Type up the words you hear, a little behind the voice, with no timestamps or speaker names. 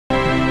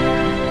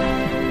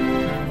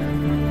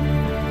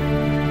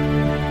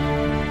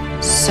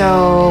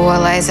So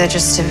Eliza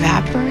just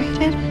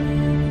evaporated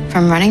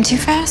from running too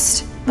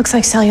fast? Looks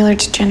like cellular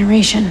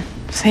degeneration,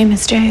 same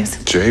as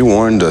Jay's. Jay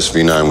warned us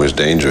V9 was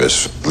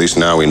dangerous. At least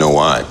now we know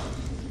why.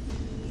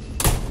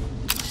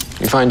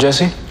 You find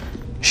Jessie?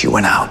 She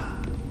went out.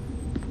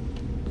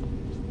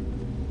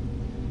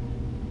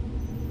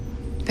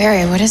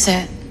 Barry, what is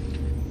it?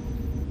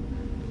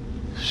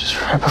 Just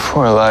right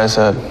before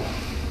Eliza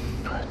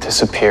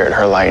disappeared,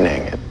 her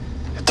lightning,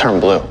 it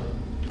turned blue.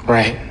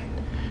 Right.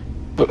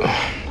 But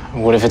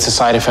what if it's a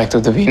side effect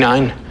of the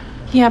V9?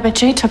 Yeah, but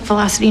Jay took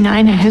velocity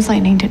 9 and his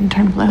lightning didn't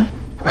turn blue.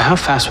 But how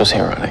fast was he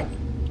running?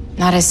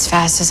 Not as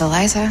fast as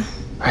Eliza.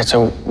 Right,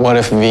 so what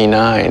if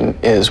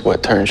V9 is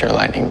what turns your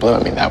lightning blue?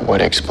 I mean, that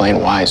would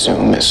explain why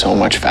Zoom is so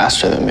much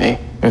faster than me.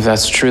 If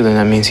that's true, then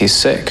that means he's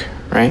sick,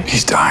 right?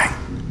 He's dying.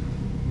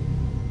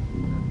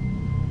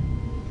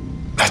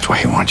 That's why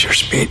he wants your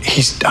speed.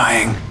 He's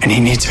dying, and he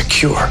needs a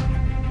cure.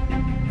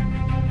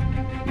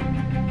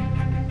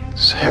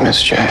 Same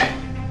as Jay.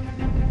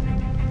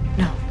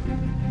 No.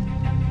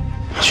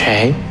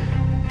 Jay?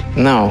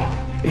 No.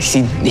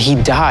 He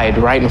died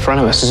right in front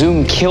of us.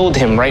 Zoom killed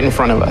him right in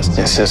front of us.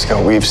 Yeah,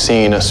 Cisco, we've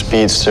seen a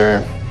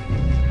speedster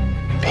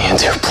be in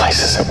two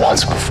places at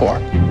once before.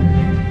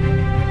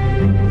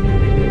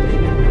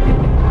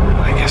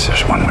 I guess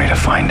there's one way to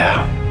find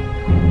out.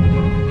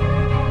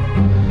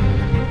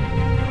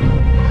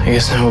 I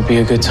guess now would be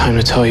a good time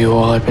to tell you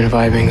all I've been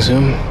vibing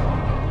Zoom.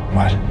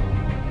 What?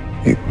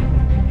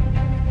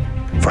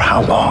 For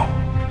how long?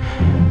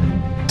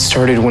 It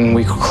started when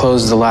we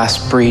closed the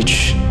last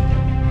breach.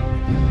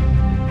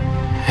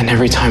 And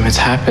every time it's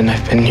happened,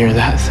 I've been near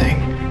that thing.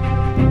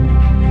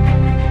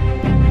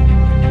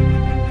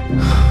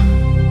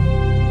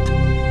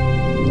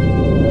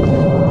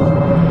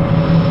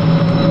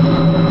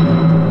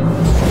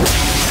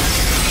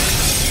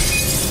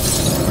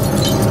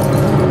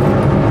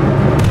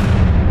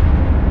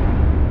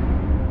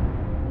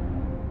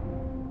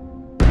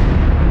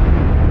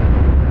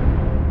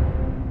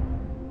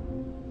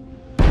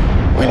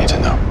 We need to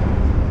know.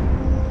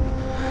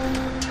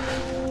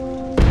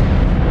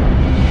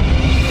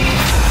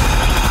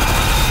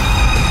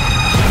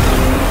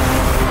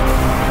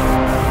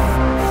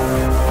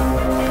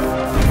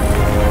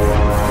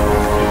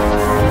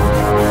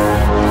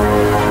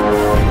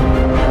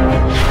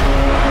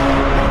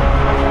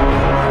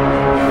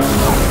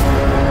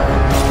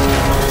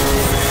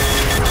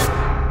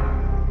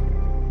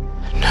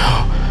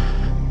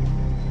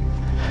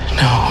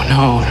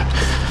 No.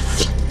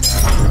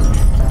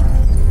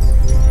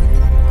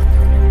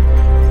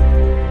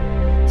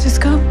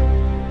 Cisco,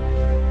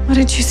 what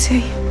did you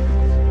see?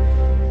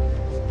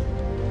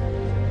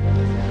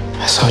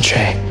 I saw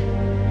Jay.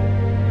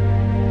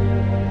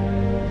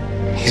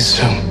 He's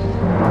Zoom.